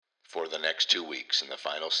For the next 2 weeks in the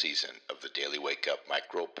final season of the Daily Wake Up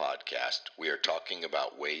Micro Podcast, we are talking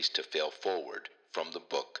about ways to fail forward from the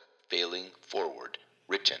book Failing Forward,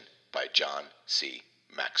 written by John C.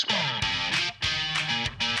 Maxwell.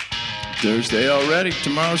 Thursday already.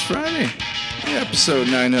 Tomorrow's Friday. Episode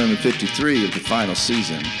 953 of the final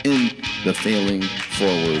season in the Failing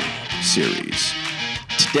Forward series.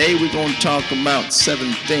 Today we're going to talk about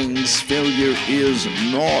 7 things failure is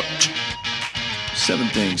not. 7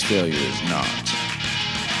 things failure is not.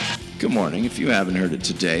 Good morning. If you haven't heard it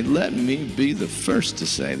today, let me be the first to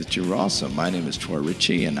say that you're awesome. My name is Troy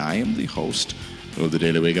Ritchie, and I am the host of the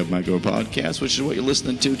Daily Wake Up Micro Podcast, which is what you're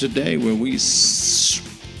listening to today, where we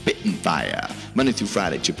spit and fire Monday through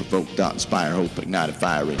Friday to provoke, thought, inspire, hope, ignite a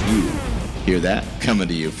fire in you. Hear that? Coming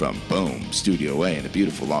to you from Boom, Studio A in the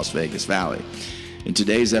beautiful Las Vegas Valley. In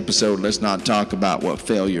today's episode, let's not talk about what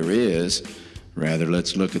failure is. Rather,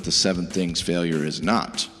 let's look at the 7 things failure is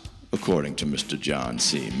not, according to Mr. John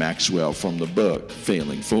C. Maxwell from the book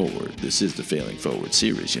Failing Forward. This is the Failing Forward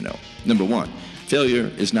series, you know. Number 1, failure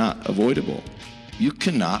is not avoidable. You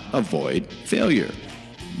cannot avoid failure.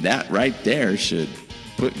 That right there should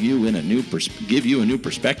put you in give you a new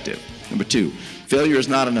perspective. Number 2, failure is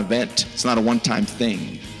not an event. It's not a one-time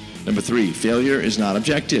thing. Number 3, failure is not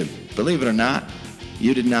objective. Believe it or not,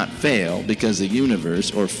 you did not fail because the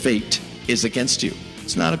universe or fate is against you.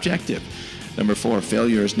 It's not objective. Number 4,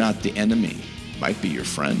 failure is not the enemy. Might be your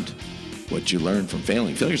friend. What you learn from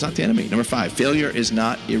failing. Failure is not the enemy. Number 5, failure is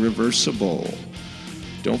not irreversible.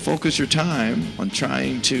 Don't focus your time on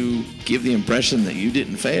trying to give the impression that you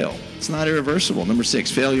didn't fail. It's not irreversible. Number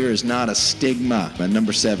 6, failure is not a stigma. And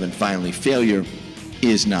number 7, finally, failure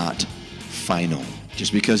is not final.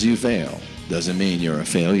 Just because you fail doesn't mean you're a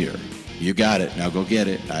failure. You got it. Now go get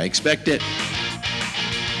it. I expect it.